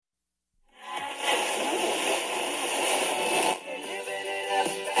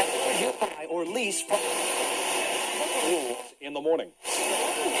release from in the morning.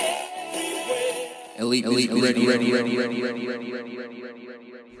 Elite, ready.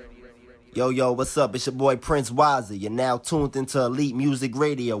 Yo, what's up? It's your boy Prince Wazzy. You're now tuned into Elite Music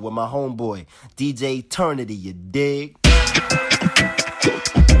Radio with my homeboy, DJ Eternity, you dig?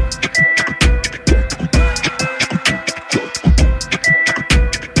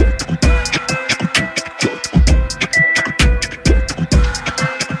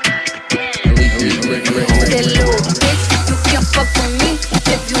 Fuck with me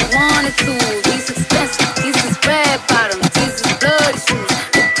if you wanted to. These expensive, these is red bottoms, these is bloody shoes.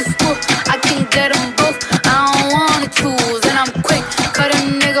 I can get them both, I don't wanna choose. And I'm quick, cut a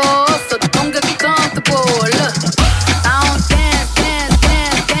nigga off, so don't get comfortable. Look, I don't dance.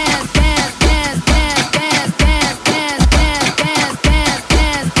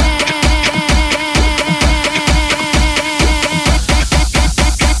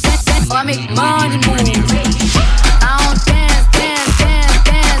 Oh, I make money move.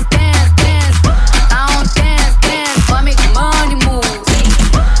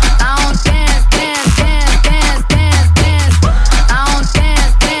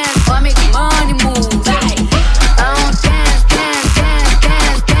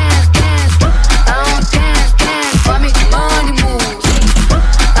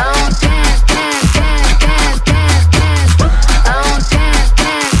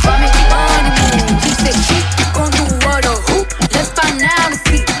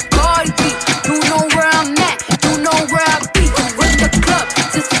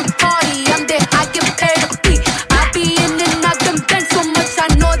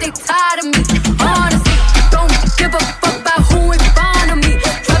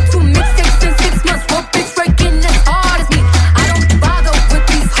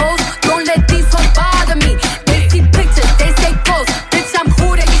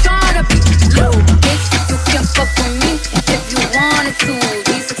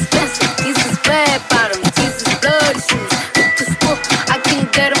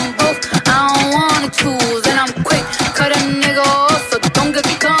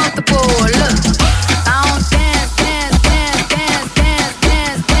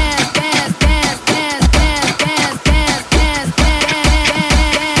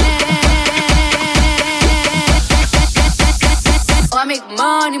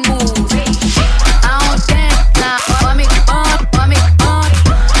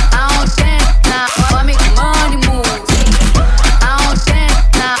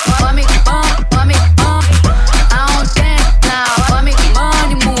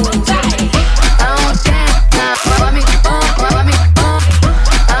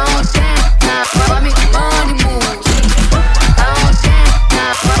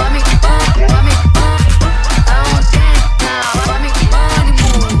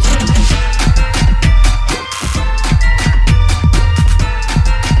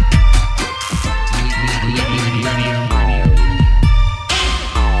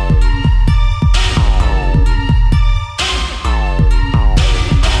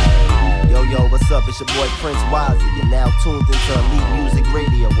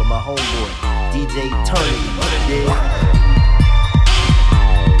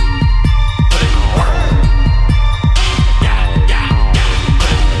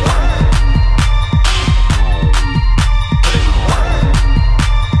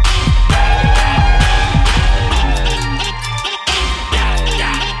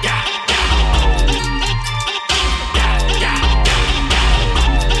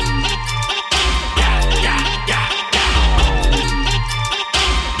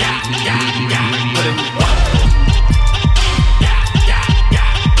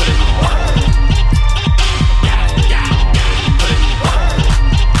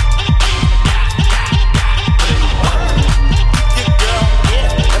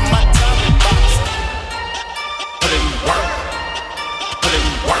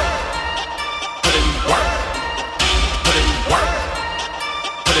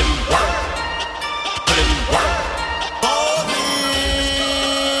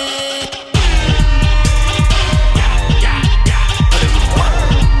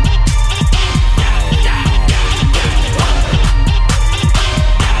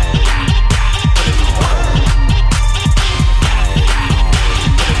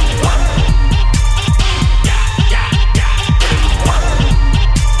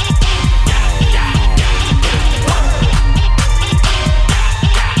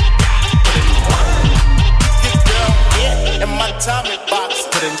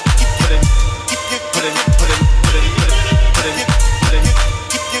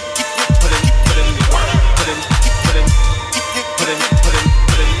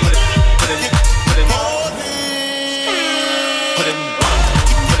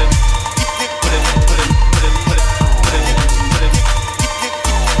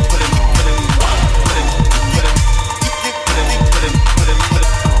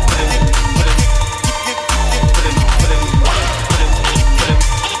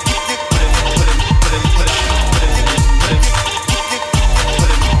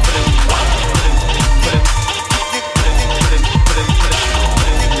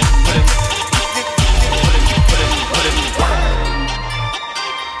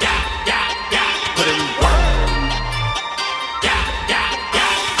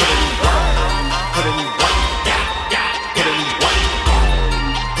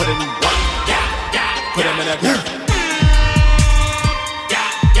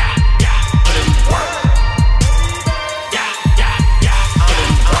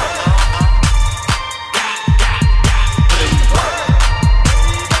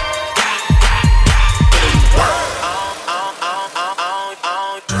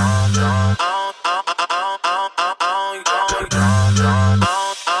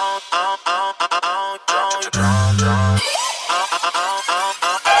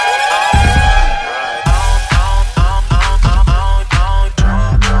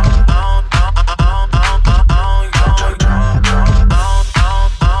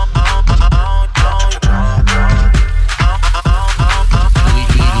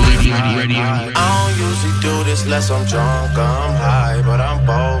 I'm drunk, I'm high, but I'm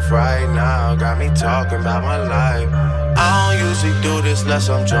both right now. Got me talking about my life. I don't usually do this unless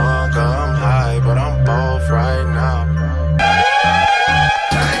I'm drunk, I'm high, but I'm both right now.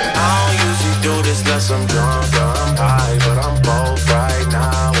 I don't usually do this unless I'm drunk, I'm high, but I'm both right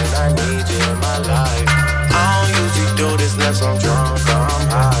now. And I need you in my life. I don't usually do this unless I'm drunk, I'm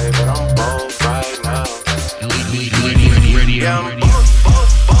high, but I'm both right now. Yeah, I'm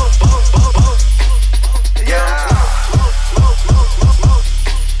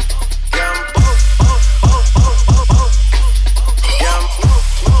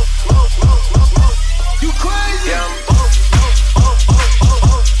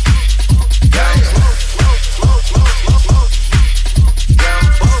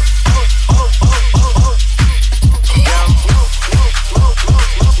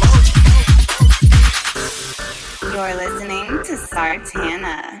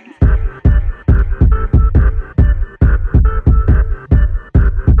Sartana.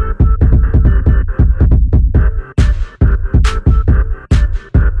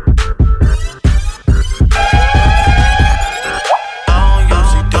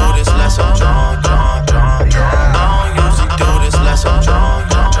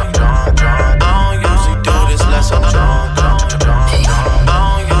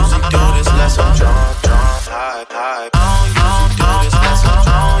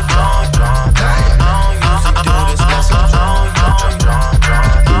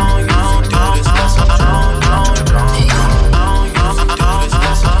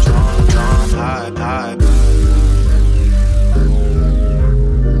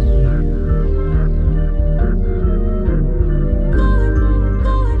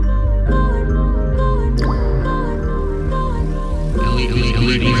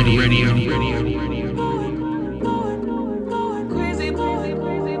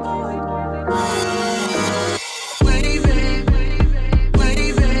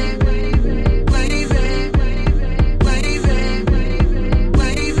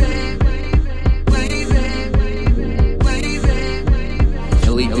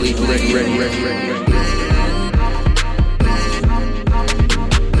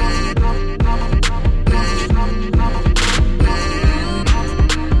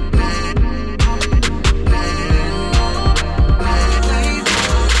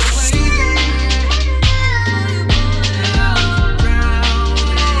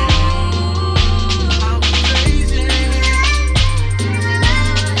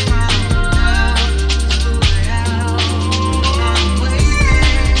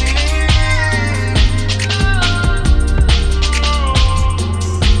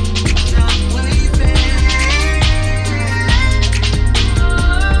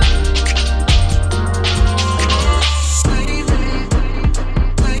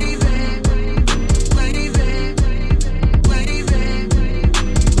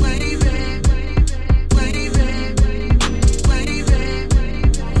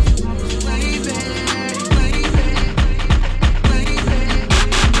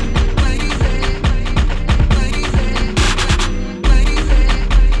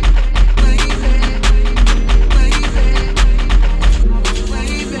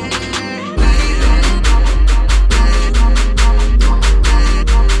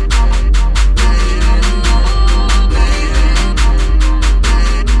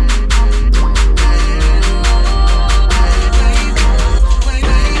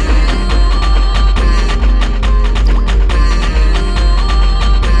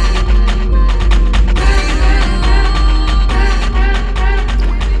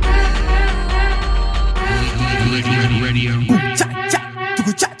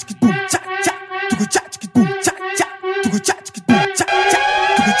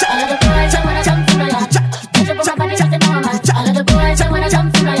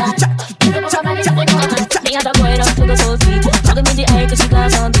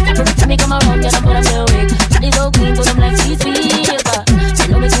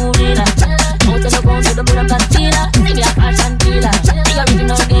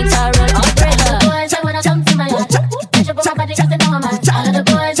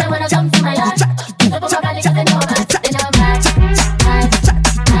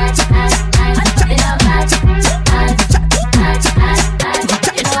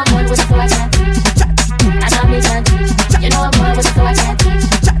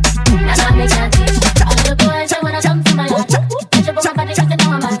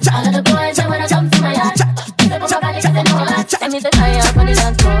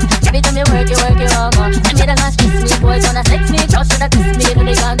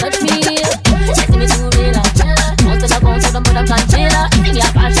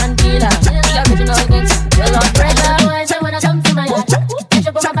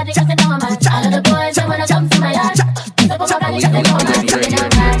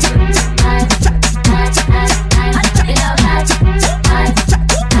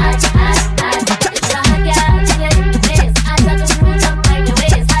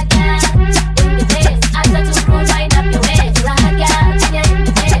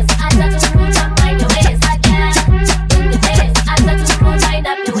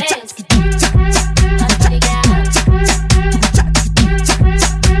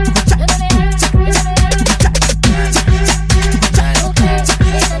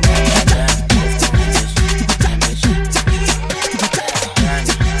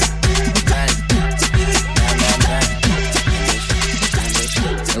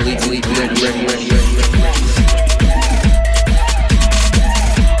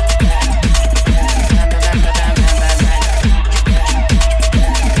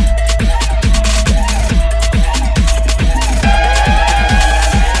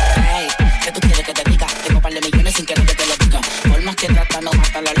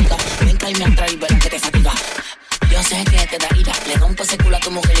 para la liga. Brinca y me atrae y verás que te fatiga. Yo sé que te da ira, le rompo ese culo a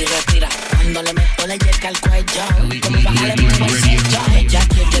tu mujer y respira. Cuando le meto le llega al cuello, como bajarle muevo el sello. Ella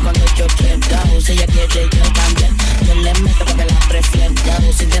quiere cuando yo quiero, si ella quiere yo también. Yo le meto porque la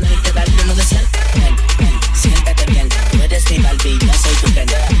prefiero, sin tener que darle uno de cien. Ven, ven, siéntate bien, tú eres mi Barbie, yo soy tu Ken.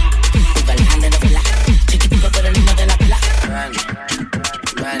 Tu galán de novela, chiquitico pero el mismo de la pela. Ven,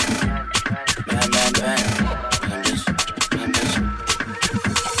 ven, ven, ven, ven.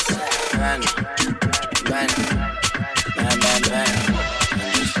 Ven, ven,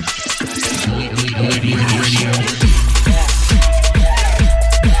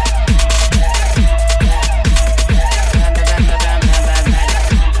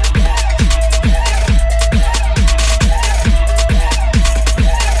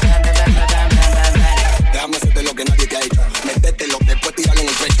 déjame hacerte lo que nadie te ha hecho. Métetelo, después tirarlo en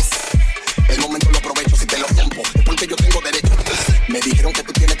el pecho. El momento lo aprovecho, si te lo rompo es porque yo tengo derecho. Me dijeron que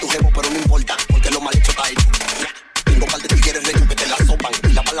tú tienes tu jevo, pero no importa, porque lo mal hecho está hecho. Tengo par de tigres reyos que te la sopan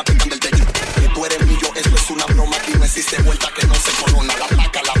y la bala pintan del techo. Que tú eres mío, eso es una broma. Aquí no existe vuelta que no se corona. La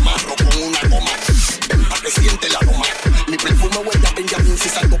placa la amarro con una goma. Ven pa' que siente la aroma. Mi perfume huele a Benjamin. Si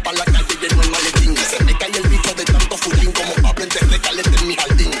salgo pa' la calle lleno el maletín. Se me cae el bicho de tanto fulín. Como Pablo en Terrecalete en mi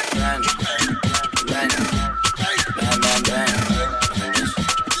jardín.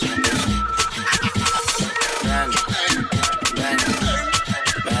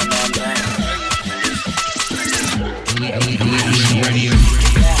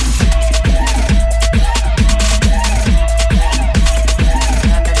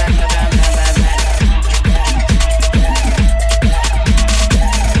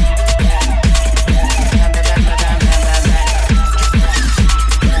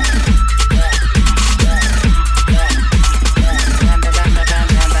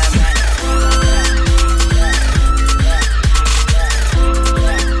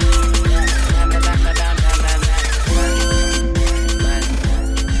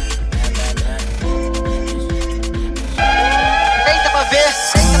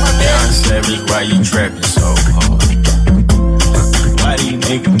 Why you trapping so hard? Why these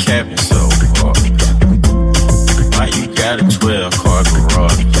niggas capping so hard? Why you got a 12-car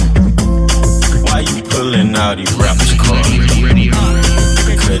garage? Why you pulling out these rappers' cars?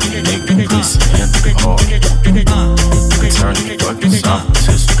 Cause these niggas pussy and hard. Turn the fucking soft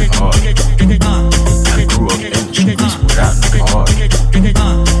to some hard. I grew up in the streets without no heart.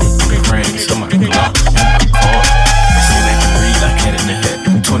 I'm praying to my Glock and my car. They say they can read like head in the head.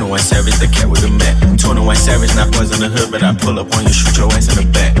 21 Savage, the cat with the mat. 21 Savage, not boys in the hood, but I pull up on you, shoot your ass in the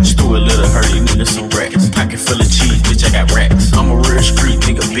back. Stew a little hurt, you niggas some racks. Pocket full of cheese, bitch, I got racks. I'm a real street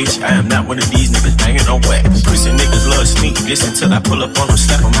nigga, bitch, I am not one of these niggas banging on wax. Pussy niggas love sneak this until I pull up on them,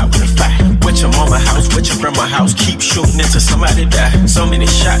 slap them out with a fire. With your mama house, with your grandma house, keep shooting until somebody die. So many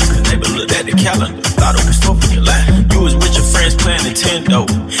shots, the neighbor looked at the calendar, thought it was 4th of July. You was with your friends playing Nintendo,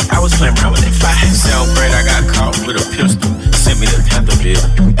 I was playing around with that fire. 7th grade, I got caught with a pistol, sent me to Pantherville.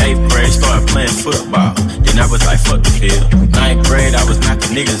 8th grade, started playing football, then I was like, fuck the field. 9th grade, I was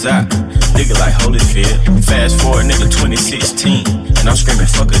knocking niggas out, nigga like Holyfield. Fast forward, nigga 2016, and I'm screaming,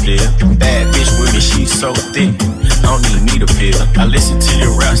 fuck a deal. Bad bitch with me, she so thick, I don't even need a pill. I listened to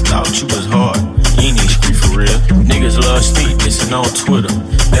your raps, thought you was hard, you ain't even street for real. Niggas love sneak dissing on Twitter,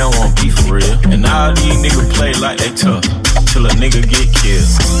 they don't want beef for real. And all these niggas play like they tough, till a nigga get killed,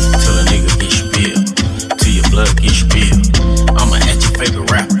 till a nigga get spilled, till your blood get spilled. I'ma at your favorite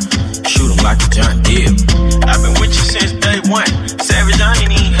rapper, shoot him like a John Deere. I've been with you since day one, Savage, I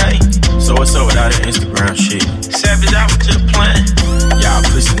ain't even hate. So what's up with all that Instagram shit? Savage, I was just playing. Y'all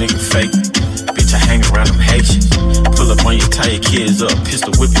pussy nigga fake. Bitch, I hang around them Haitians. Pull up on you, tie your kids up,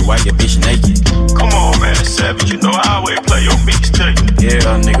 pistol whip you while your bitch naked. Come on, man, Savage, you know I always play your mixtape. Yeah,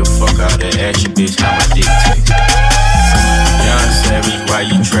 nigga, fuck all that action, bitch, how my dick taste. Young Savage, why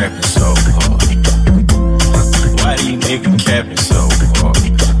you trapping so hard? Why these niggas capping so hard?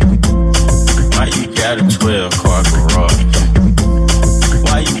 Why you got a 12-car garage?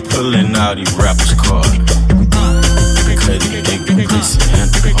 Why you pulling out these rappers' cars? Cause these niggas pussy and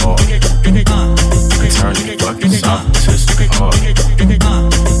hard. Turn the fucking soft to some hard.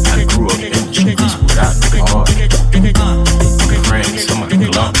 I grew up in the streets without no heart. I'm praying to my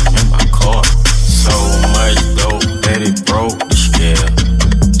Glock and my car. So much dope that it broke the scale.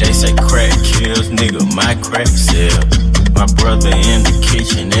 They say crack kills, nigga, my crack sell. My brother in the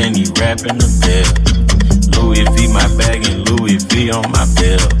kitchen and he rapping the bell. Louis V my bag and Louis V on my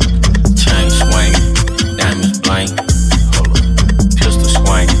belt. Chain swinging, diamonds blank. Hold up, pistol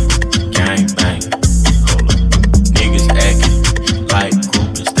swinging, gang bang. Hold up, niggas acting like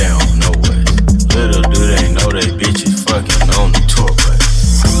groupies, they don't know us. Little do they know they bitches fucking on the tour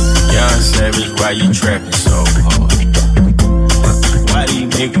bus. Savage, why you trapping so hard? Why these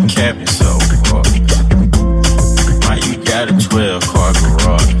niggas capping so hard? Why you got a 12-car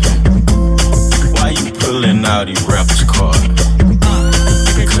garage? Why you pulling out these rappers' cars?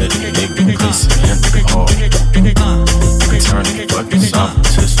 Cause a nigga pussy in the hard. Turn the fucking song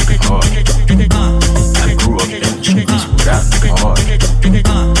to some hard. I grew up in the streets without no heart.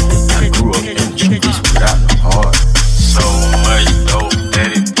 I grew up in the streets without no heart. So much dope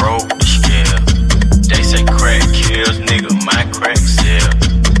that it broke the scale. They say crack kills, nigga, my crack sell.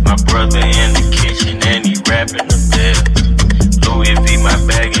 My brother in the kitchen and he rapping the bell. Louis V my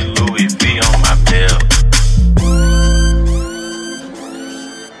bag and Louis V on my belt.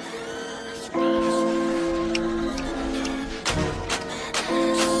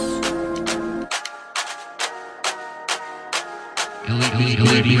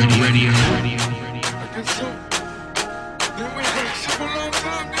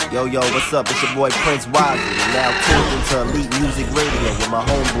 Yo, what's up? It's your boy Prince Wazzy. You're now tuned into Elite Music Radio with my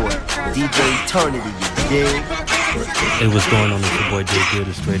homeboy, DJ Eternity, you dig? Hey, what's going on? It's your boy Jay Good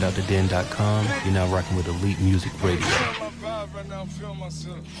of StraightOutTheDen.com. You're now rocking with Elite Music Radio.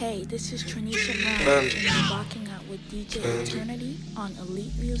 Hey, this is Trinisha Brown. You're rocking out with DJ Eternity on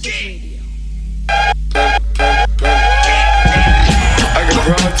Elite Music Radio. I got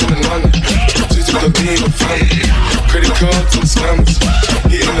broads in the London, just to go be in the family. Credit cards and scammers,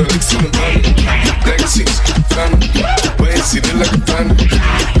 hitting the licks in the van. Legacies, family, wait and see, they like a panda.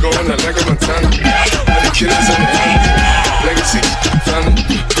 Going out like a Montana, money killers on the hand. Legacies, family,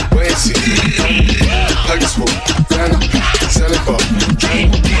 wait and see, pockets full, family, selling bar,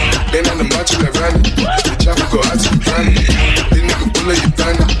 family. Been on the macho like Randy, the chopper go out to the family. The nigga bullet you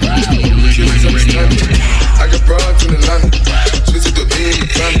bandit, killers understand it. I got broads in the London, just to go be in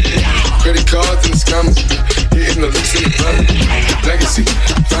the family. Credit cards and the scammers, hitting the licks in the family. Legacy,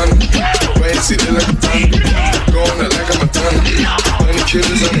 family, wait and see, they like a family. Going out like a Montana, money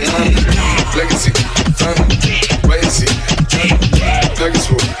killers on the hand. Legacy, family, wait and see, family. Pockets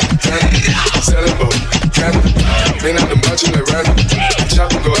full, family, selling ball, family. Been out the macho like Randy, the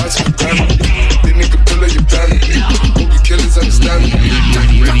chopper go out to the family. The nigga pull up your family, hope you killers understand me.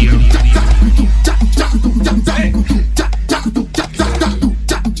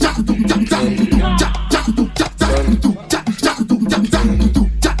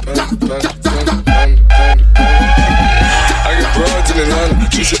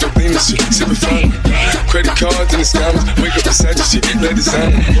 Credit cards and the scammers, wake up beside your shit, let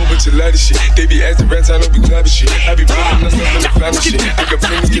designer, whole bunch of ladder shit. They be acting rats, I don't be clapping shit. I be pulling us up in the family shit. I got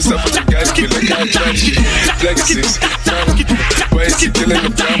plenty kiss up with the guys, feel like I tried shit. Legacies, family, why is he dealing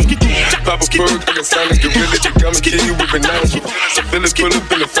the problem? Pop a perk, I got signed a gorilla to come and kill you with bananas. So Phillips pull up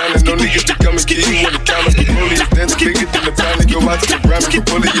in the family, no niggas to come and kill you on the counter. The bully is dance bigger than the family, go out to the Grammy, the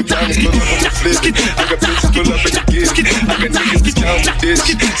bully your family, pull up on the flip. I got bitches pull up in the gift, I got niggas to count the disc.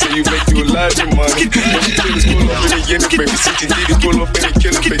 So you make you a lot of money. Killers pull up in the yen, baby. CTD pull up in the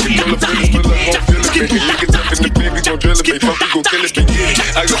killer, baby. Pull up, feelers, pull up, gon' feel it, baby. Niggas up in the baby, gon' drill it, baby. Fuck, we gon' kill it, baby.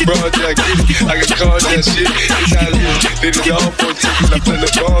 I got broad, yeah, I get it. I got cars, that shit. It's how I live. Did it all for a ticket. I play the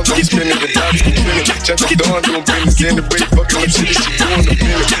bombs, I'm spinning the dots, I'm spinning. Chance of dawn, doing business. In the break, fucking up shit, she doing the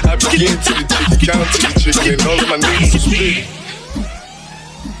minute. I begin to the chicken, count to the chicken, and all of my niggas are split.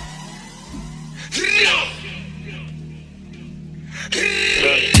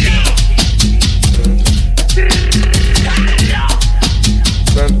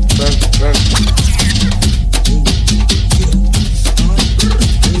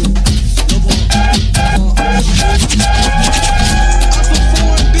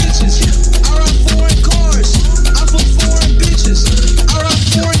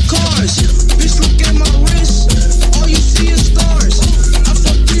 Bitch, look at my wrist. All you see is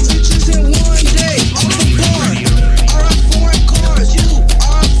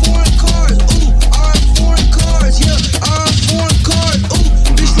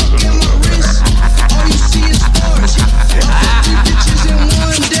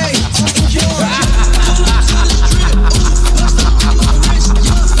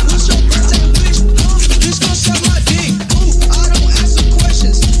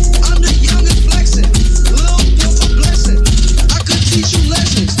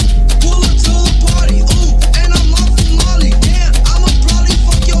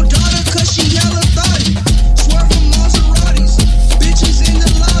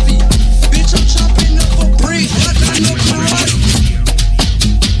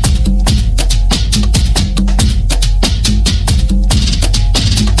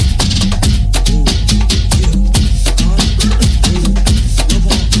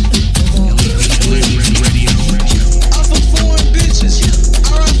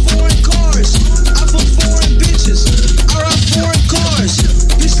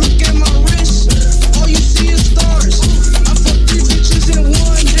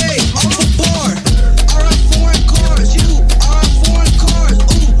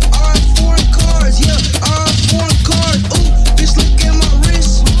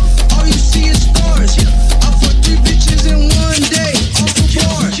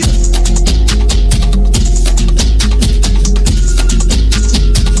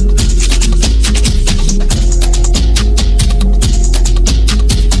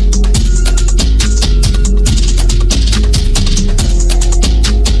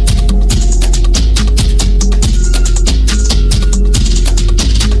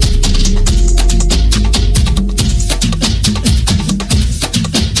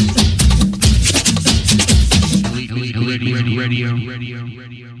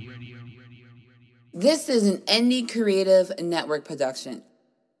This is an Indie Creative Network production.